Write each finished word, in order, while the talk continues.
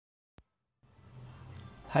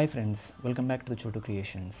Hi friends, welcome back to the Chotu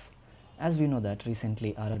Creations. As we know that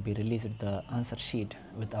recently RRB released the answer sheet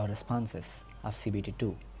with our responses of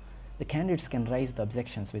cbt2. The candidates can raise the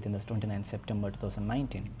objections within the 29th September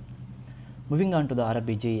 2019. Moving on to the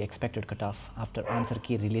RRB JEE expected cutoff after answer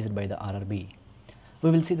key released by the RRB. We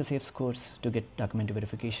will see the safe scores to get document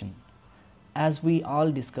verification. As we all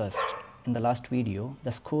discussed in the last video,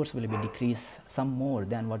 the scores will be decreased some more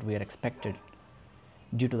than what we are expected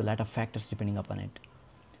due to the lot of factors depending upon it.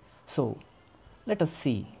 So let us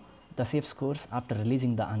see the safe scores after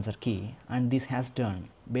releasing the answer key, and this has done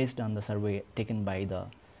based on the survey taken by the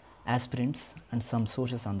aspirants and some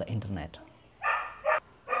sources on the internet.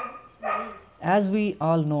 As we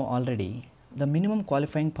all know already, the minimum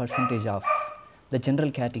qualifying percentage of the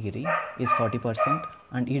general category is 40%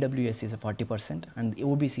 and EWS is 40% and the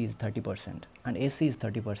OBC is 30% and SC is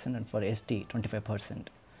 30% and for ST 25%.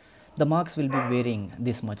 The marks will be varying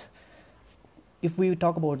this much. If we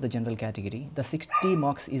talk about the general category, the 60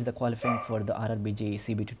 marks is the qualifying for the RRB JEE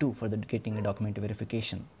cbt2 for the getting a document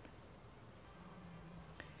verification.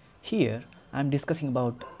 Here I am discussing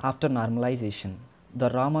about after normalization, the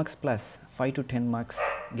raw marks plus 5 to 10 marks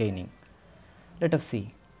gaining. Let us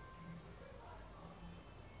see.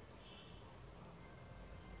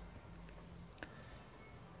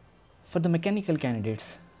 For the mechanical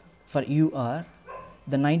candidates, for UR,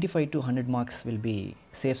 the 95 to 100 marks will be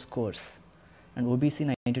safe scores, and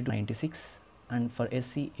OBC 90 to 96, and for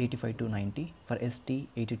SC 85 to 90, for ST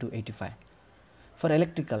 80 to 85. For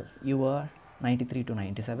electrical, UR 93 to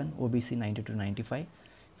 97, OBC 90 to 95,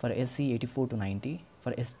 for SC 84 to 90,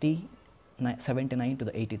 for ST 79 to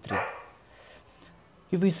the 83.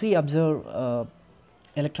 If we observe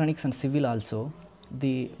electronics and civil also,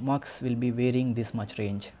 the marks will be varying this much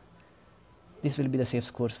range. This will be the safe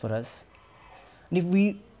scores for us. And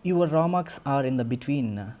if your raw marks are in the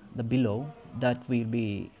between the below, that will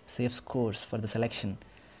be safe scores for the selection.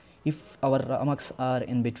 If our raw marks are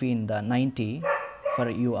in between the 90 for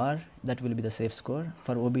UR, that will be the safe score.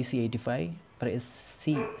 For OBC 85, for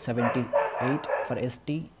SC 78, for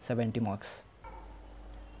ST 70 marks.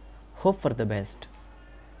 Hope for the best.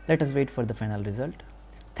 Let us wait for the final result.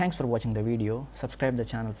 Thanks for watching the video. Subscribe the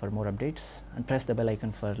channel for more updates and press the bell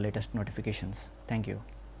icon for latest notifications. Thank you.